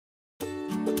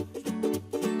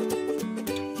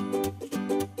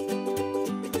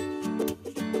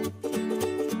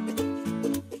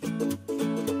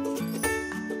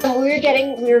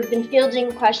We've been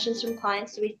fielding questions from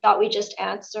clients, so we thought we'd just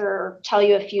answer or tell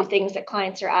you a few things that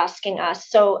clients are asking us.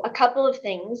 So a couple of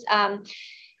things.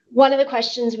 One of the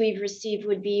questions we've received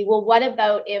would be, well, what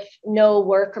about if no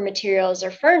work or materials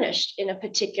are furnished in a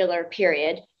particular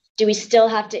period? Do we still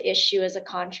have to issue as a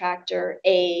contractor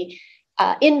a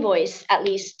invoice at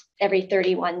least every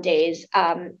 31 days?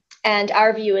 And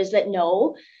our view is that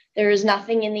no, there is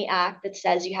nothing in the Act that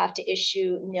says you have to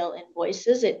issue nil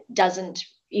invoices. It doesn't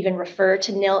even refer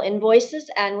to nil invoices.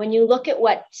 And when you look at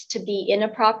what's to be in a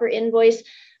proper invoice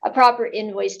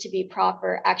to be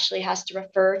proper actually has to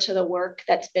refer to the work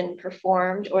that's been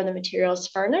performed or the materials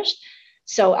furnished.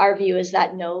 So our view is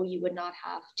that no, you would not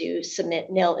have to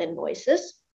submit nil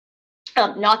invoices.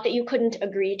 Not that you couldn't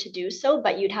agree to do so,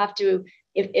 but you'd have to,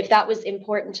 if that was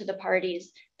important to the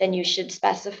parties, then you should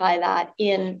specify that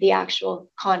in the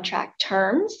actual contract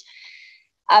terms.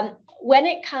 When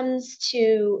it comes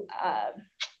to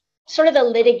sort of the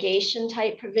litigation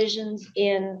type provisions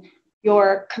in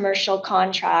your commercial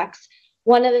contracts,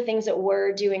 one of the things that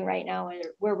we're doing right now is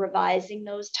we're revising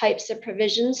those types of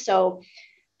provisions. So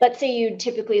let's say you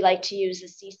typically like to use a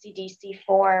CCDC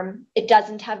form. It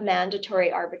doesn't have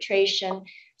mandatory arbitration.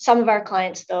 Some of our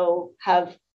clients, though,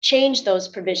 have changed those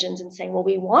provisions and saying, well,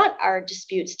 we want our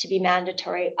disputes to be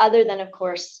mandatory, other than, of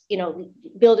course,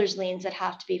 builders' liens that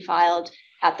have to be filed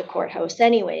at the courthouse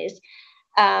anyways,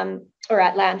 or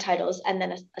at land titles, and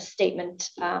then a statement,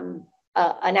 an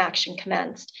action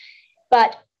commenced.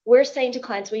 But we're saying to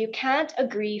clients, well, you can't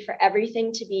agree for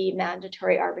everything to be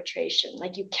mandatory arbitration.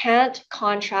 Like, you can't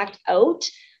contract out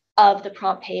of the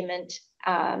Prompt Payment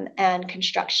and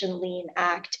Construction Lien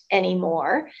Act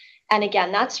anymore. And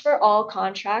again, that's for all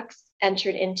contracts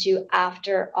entered into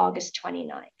after August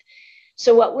 29th.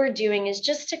 So what we're doing is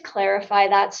just to clarify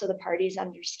that so the parties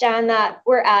understand that,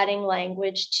 we're adding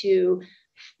language to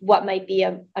what might be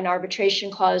an arbitration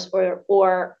clause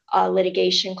or a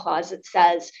litigation clause that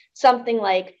says something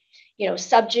like,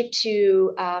 subject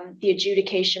to the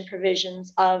adjudication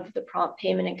provisions of the Prompt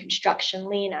Payment and Construction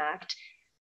Lien Act,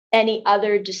 any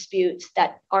other disputes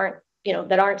that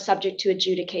aren't subject to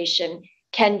adjudication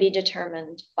can be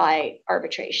determined by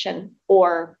arbitration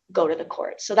or go to the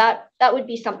court. So that would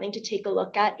be something to take a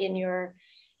look at in your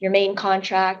main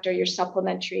contract or your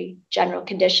supplementary general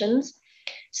conditions.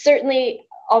 Certainly,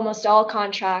 almost all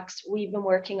contracts we've been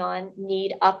working on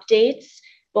need updates,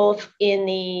 both in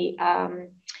the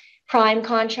prime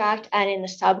contract and in the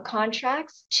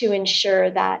subcontracts, to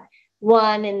ensure that,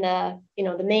 one, in the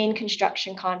main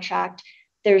construction contract,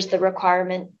 there's the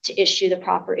requirement to issue the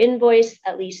proper invoice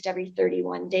at least every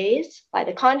 31 days by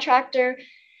the contractor.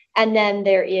 And then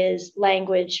there is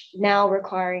language now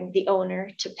requiring the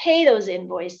owner to pay those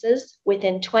invoices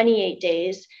within 28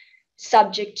 days,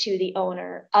 subject to the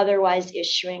owner otherwise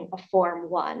issuing a Form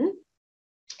 1.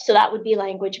 So that would be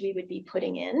language we would be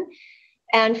putting in.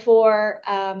 And for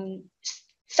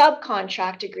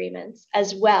subcontract agreements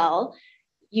as well,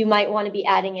 you might want to be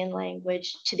adding in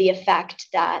language to the effect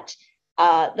that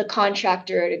the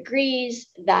contractor agrees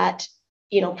that,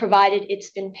 provided it's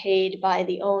been paid by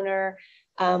the owner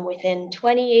within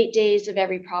 28 days of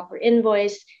every proper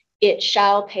invoice, it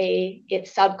shall pay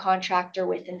its subcontractor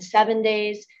within 7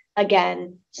 days,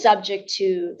 again, subject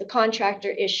to the contractor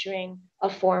issuing a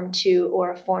Form 2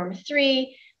 or a Form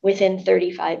 3 within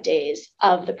 35 days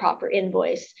of the proper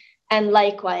invoice, and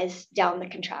likewise down the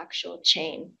contractual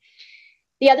chain.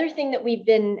 The other thing that we've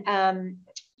been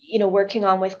working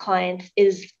on with clients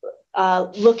is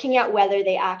looking at whether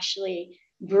they actually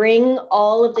bring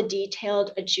all of the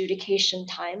detailed adjudication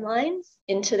timelines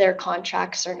into their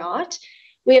contracts or not.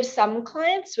 We have some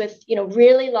clients with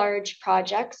really large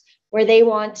projects where they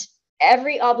want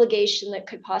every obligation that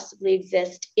could possibly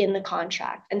exist in the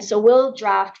contract. And so we'll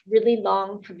draft really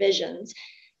long provisions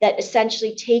that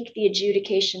essentially take the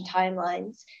adjudication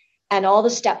timelines and all the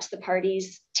steps the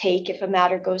parties take if a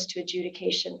matter goes to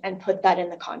adjudication and put that in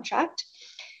the contract.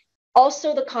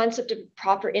 Also, the concept of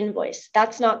proper invoice,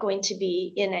 that's not going to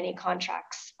be in any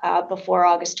contracts before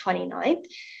August 29th.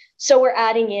 So we're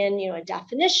adding in, a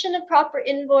definition of proper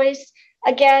invoice.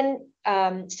 Again,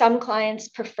 some clients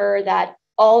prefer that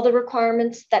all the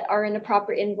requirements that are in a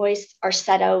proper invoice are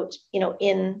set out,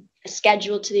 in a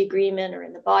schedule to the agreement or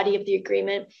in the body of the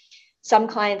agreement. Some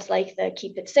clients like the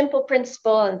keep it simple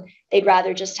principle, and they'd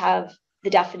rather just have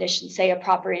the definition say a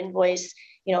proper invoice,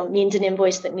 means an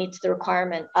invoice that meets the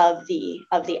requirement of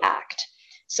the Act.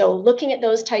 So looking at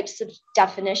those types of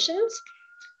definitions,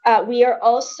 we are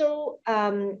also,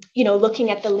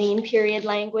 looking at the lien period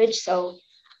language. So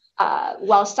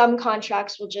while some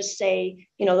contracts will just say,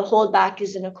 the holdback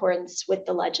is in accordance with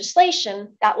the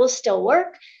legislation, that will still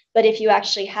work. But if you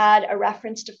actually had a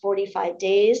reference to 45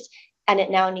 days and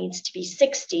it now needs to be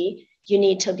 60, you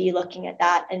need to be looking at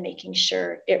that and making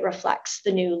sure it reflects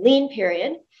the new lien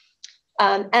period.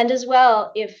 And as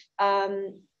well, if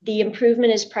the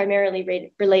improvement is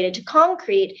primarily related to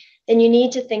concrete, then you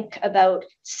need to think about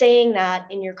saying that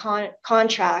in your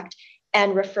contract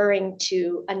and referring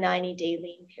to a 90-day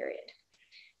lien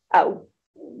period.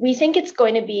 We think it's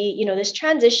going to be, this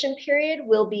transition period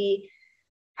will be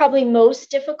probably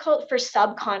most difficult for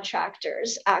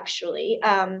subcontractors, actually,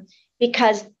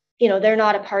 because, they're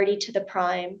not a party to the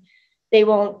prime. They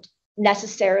won't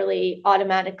necessarily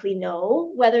automatically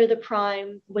know whether the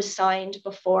prime was signed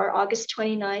before August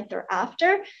 29th or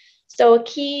after. So a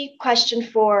key question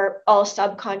for all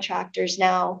subcontractors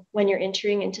now, when you're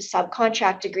entering into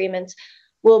subcontract agreements,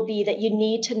 will be that you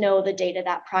need to know the date of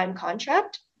that prime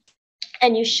contract.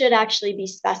 And you should actually be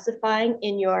specifying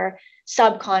in your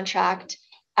subcontract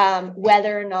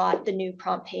whether or not the new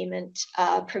prompt payment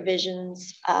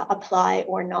provisions apply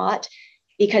or not.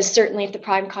 Because certainly if the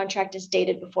prime contract is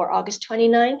dated before August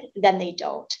 29th, then they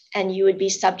don't. And you would be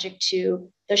subject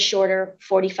to the shorter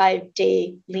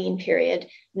 45-day lien period,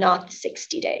 not the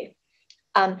 60-day.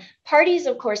 Parties,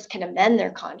 of course, can amend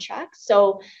their contracts.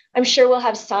 So I'm sure we'll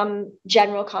have some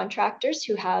general contractors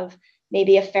who have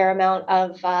maybe a fair amount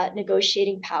of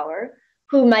negotiating power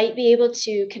who might be able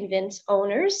to convince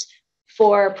owners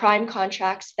for prime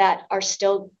contracts that are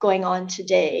still going on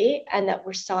today and that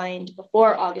were signed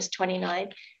before August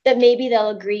 29th, that maybe they'll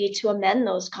agree to amend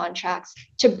those contracts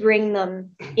to bring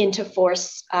them into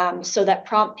force so that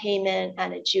prompt payment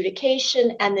and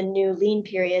adjudication and the new lien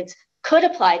periods could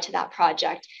apply to that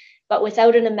project. But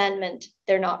without an amendment,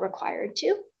 they're not required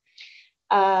to.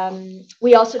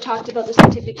 We also talked about the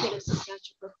certificate of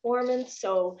substantial performance.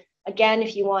 So again,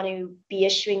 if you want to be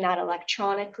issuing that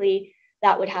electronically,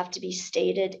 that would have to be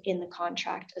stated in the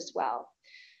contract as well.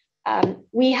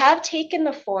 We have taken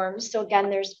the forms. So again,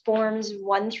 there's forms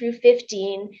 1 through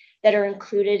 15 that are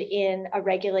included in a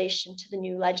regulation to the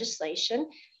new legislation.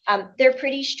 They're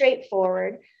pretty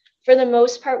straightforward. For the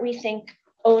most part, we think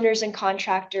owners and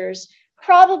contractors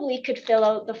probably could fill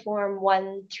out the form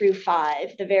 1 through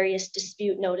 5, the various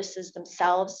dispute notices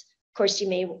themselves. Of course,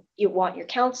 you want your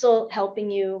counsel helping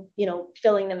you,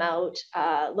 filling them out,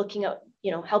 looking at,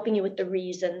 helping you with the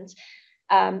reasons.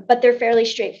 But they're fairly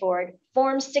straightforward.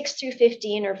 Forms 6 through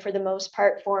 15 are for the most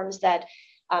part forms that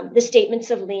the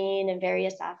statements of lien and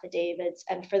various affidavits,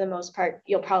 and for the most part,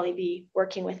 you'll probably be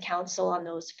working with counsel on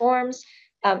those forms.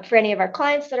 For any of our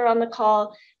clients that are on the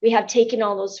call, we have taken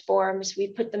all those forms,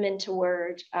 we've put them into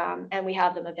Word, and we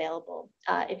have them available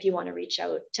if you want to reach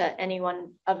out to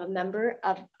anyone of a member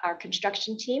of our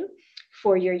construction team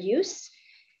for your use.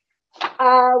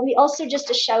 We also, just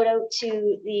a shout out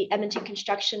to the Edmonton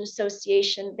Construction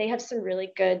Association. They have some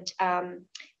really good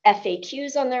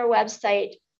FAQs on their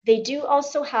website. They do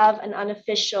also have an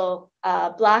unofficial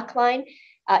black line.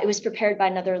 It was prepared by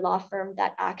another law firm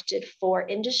that acted for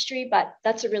industry, but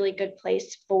that's a really good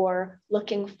place for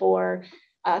looking for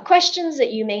questions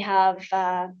that you may have,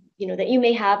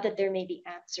 that there may be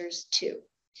answers to.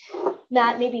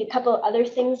 Matt, maybe a couple of other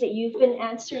things that you've been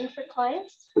answering for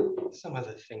clients? Some of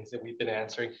the things that we've been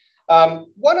answering.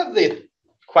 One of the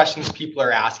questions people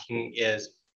are asking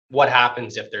is, what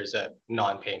happens if there's a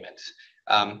non-payment?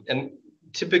 And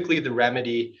typically the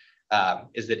remedy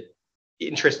is that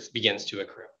interest begins to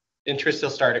accrue. Interest will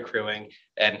start accruing,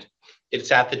 and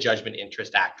it's at the Judgment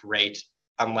Interest Act rate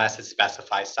unless it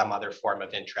specifies some other form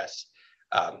of interest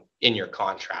in your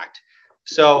contract.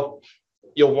 So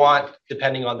you'll want,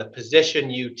 depending on the position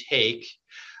you take,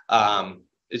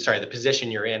 the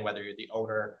position you're in, whether you're the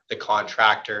owner, the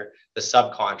contractor, the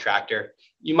subcontractor,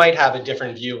 you might have a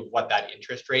different view of what that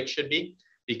interest rate should be,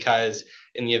 because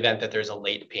in the event that there's a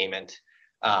late payment,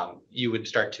 you would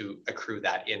start to accrue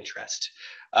that interest.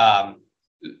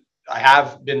 I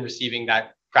have been receiving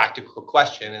that practical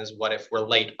question is, what if we're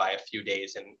late by a few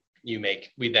days and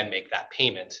we then make that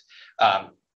payment?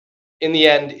 In the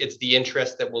end, it's the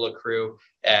interest that will accrue,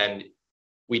 and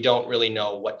we don't really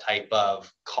know what type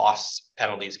of costs,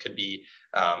 penalties could be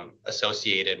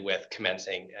associated with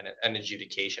commencing an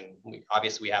adjudication.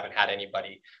 Obviously, we haven't had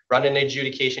anybody run an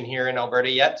adjudication here in Alberta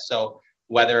yet, so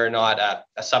whether or not a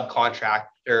subcontractor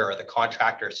or the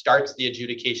contractor starts the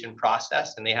adjudication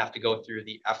process and they have to go through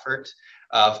the effort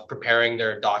of preparing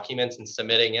their documents and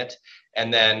submitting it,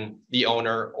 and then the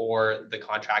owner or the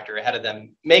contractor ahead of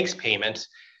them makes payment,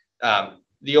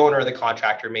 the owner or the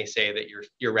contractor may say that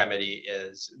your remedy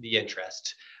is the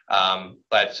interest.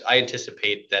 But I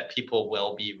anticipate that people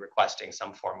will be requesting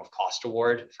some form of cost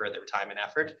award for their time and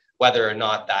effort, whether or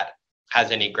not that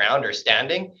has any ground or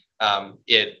standing,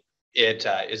 it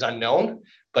is unknown,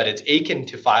 but it's akin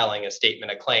to filing a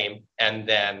statement of claim, and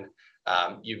then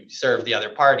you serve the other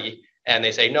party, and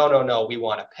they say, no, we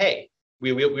want to pay.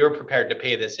 We were prepared to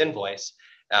pay this invoice,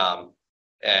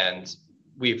 and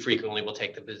we frequently will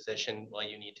take the position, well,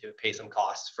 you need to pay some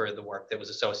costs for the work that was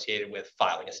associated with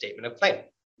filing a statement of claim.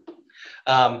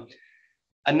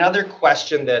 Another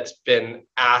question that's been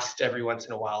asked every once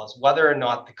in a while is whether or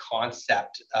not the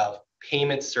concept of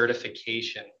payment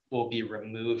certification will be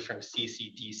removed from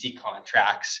CCDC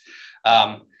contracts.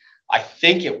 I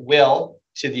think it will,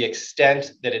 to the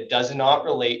extent that it does not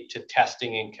relate to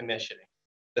testing and commissioning.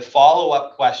 The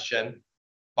follow-up question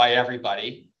by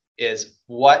everybody is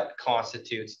what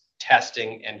constitutes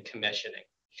testing and commissioning?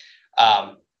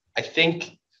 I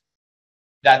think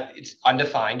that it's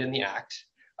undefined in the Act.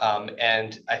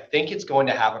 And I think it's going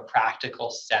to have a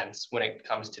practical sense when it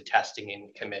comes to testing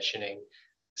and commissioning,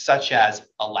 such as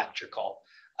electrical,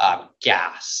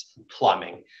 gas,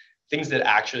 plumbing, things that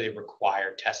actually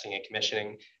require testing and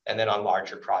commissioning, and then on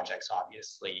larger projects,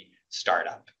 obviously,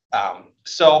 startup.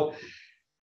 So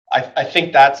I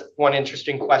think that's one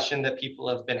interesting question that people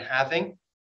have been having.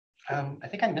 I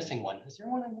think I'm missing one. Is there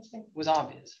one I'm missing? It was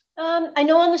obvious. I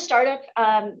know on the startup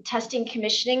testing,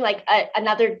 commissioning, like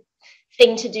another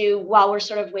thing to do while we're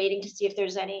sort of waiting to see if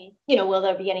there's any, will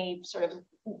there be any sort of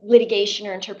litigation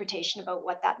or interpretation about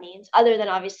what that means, other than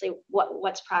obviously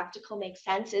what's practical makes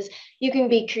sense, is you can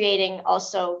be creating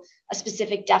also a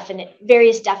specific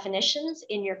various definitions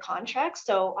in your contract.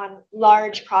 So on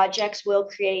large projects, we'll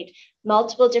create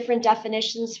multiple different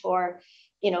definitions for,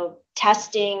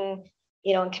 testing,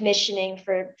 and commissioning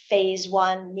for phase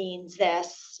 1 means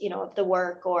this, of the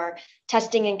work, or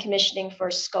testing and commissioning for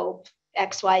scope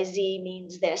XYZ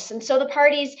means this. And so the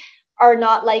parties are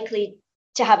not likely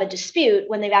to have a dispute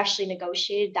when they've actually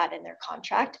negotiated that in their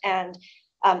contract. And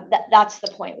that's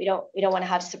the point. We don't want to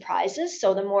have surprises.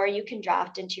 So the more you can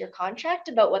draft into your contract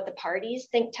about what the parties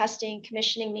think testing and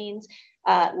commissioning means,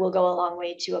 will go a long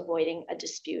way to avoiding a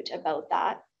dispute about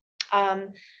that.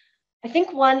 I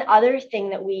think one other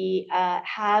thing that we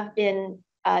have been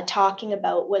talking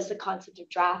about was the concept of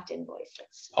draft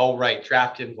invoices. Oh, right,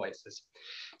 draft invoices.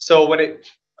 So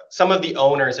some of the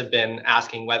owners have been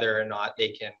asking whether or not they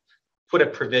can put a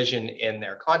provision in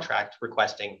their contract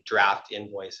requesting draft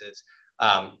invoices.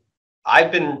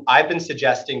 I've been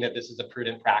suggesting that this is a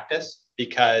prudent practice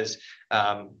because,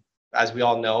 as we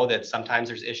all know, that sometimes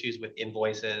there's issues with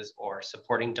invoices or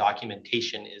supporting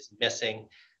documentation is missing.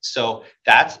 So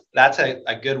that's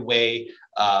a good way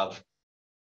of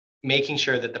making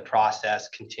sure that the process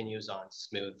continues on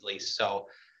smoothly. So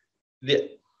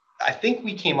I think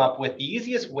we came up with the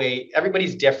easiest way.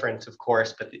 Everybody's different, of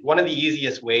course, but one of the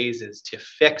easiest ways is to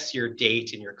fix your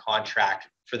date in your contract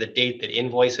for the date that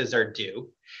invoices are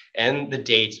due and the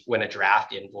date when a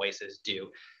draft invoice is due,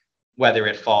 whether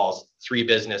it falls 3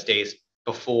 business days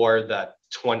before the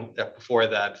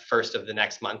first of the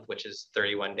next month, which is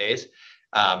 31 days,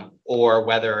 or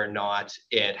whether or not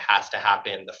it has to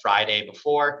happen the Friday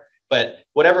before. But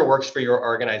whatever works for your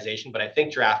organization, but I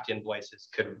think draft invoices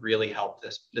could really help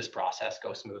this process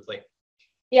go smoothly.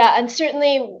 Yeah, and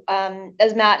certainly,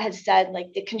 as Matt has said,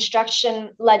 like the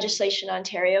construction legislation in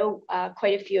Ontario,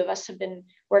 quite a few of us have been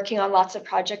working on lots of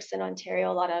projects in Ontario,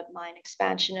 a lot of mine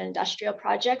expansion and industrial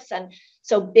projects. And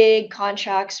so big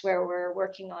contracts where we're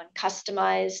working on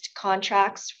customized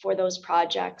contracts for those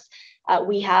projects.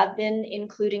 We have been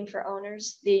including for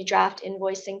owners the draft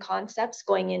invoicing concepts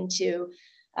going into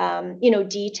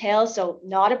detail. So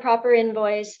not a proper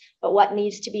invoice, but what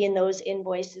needs to be in those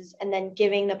invoices, and then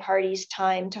giving the parties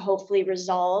time to hopefully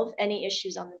resolve any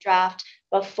issues on the draft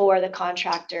before the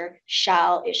contractor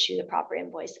shall issue the proper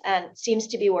invoice. And it seems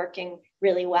to be working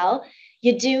really well.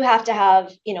 You do have to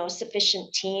have,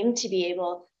 sufficient team to be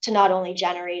able to not only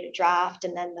generate a draft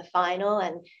and then the final,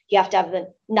 and you have to have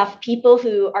enough people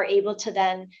who are able to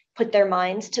then put their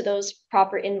minds to those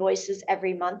proper invoices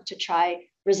every month to try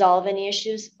resolve any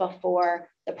issues before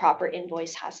the proper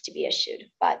invoice has to be issued.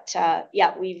 But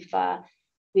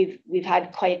we've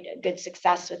had quite a good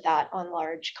success with that on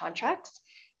large contracts.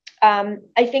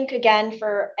 I think, again,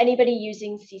 for anybody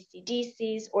using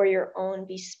CCDCs or your own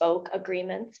bespoke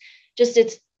agreements,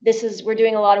 we're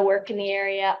doing a lot of work in the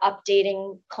area,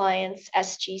 updating clients'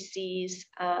 SGCs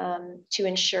to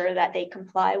ensure that they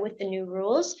comply with the new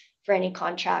rules for any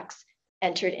contracts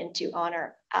entered into on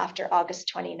or after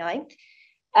August 29th.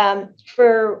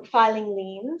 For filing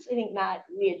liens, I think, Matt,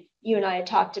 you and I had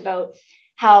talked about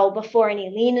how before any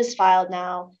lien is filed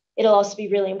now, it'll also be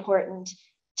really important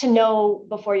to know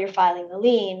before you're filing the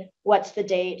lien, what's the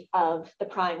date of the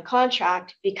prime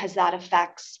contract, because that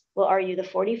affects well, are you the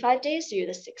 45 days or you're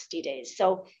the 60 days?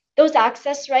 So those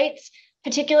access rights,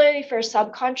 particularly for a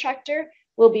subcontractor,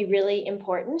 will be really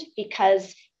important,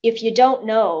 because if you don't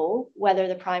know whether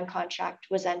the prime contract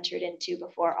was entered into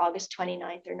before August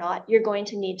 29th or not, you're going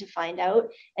to need to find out.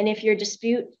 And if you're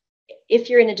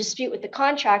in a dispute with the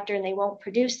contractor and they won't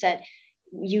produce it,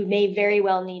 you may very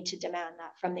well need to demand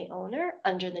that from the owner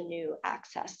under the new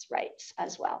access rights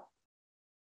as well.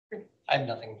 I have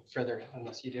nothing further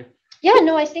unless you do. Yeah,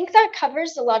 no, I think that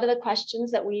covers a lot of the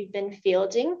questions that we've been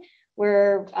fielding.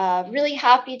 We're really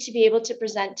happy to be able to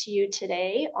present to you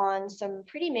today on some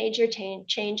pretty major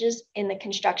changes in the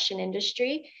construction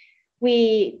industry.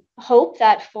 We hope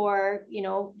that for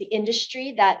the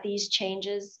industry, that these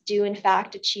changes do in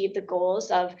fact achieve the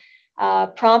goals of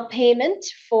prompt payment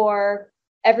for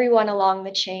everyone along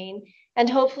the chain, and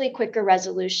hopefully quicker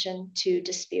resolution to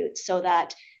disputes, so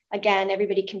that again,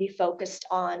 everybody can be focused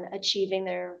on achieving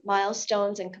their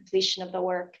milestones and completion of the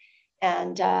work,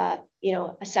 and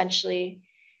essentially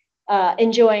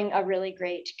enjoying a really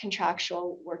great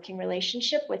contractual working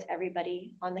relationship with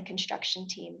everybody on the construction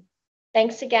team.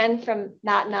 Thanks again from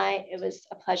Matt and I. It was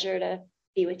a pleasure to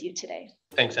be with you today.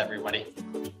 Thanks, everybody.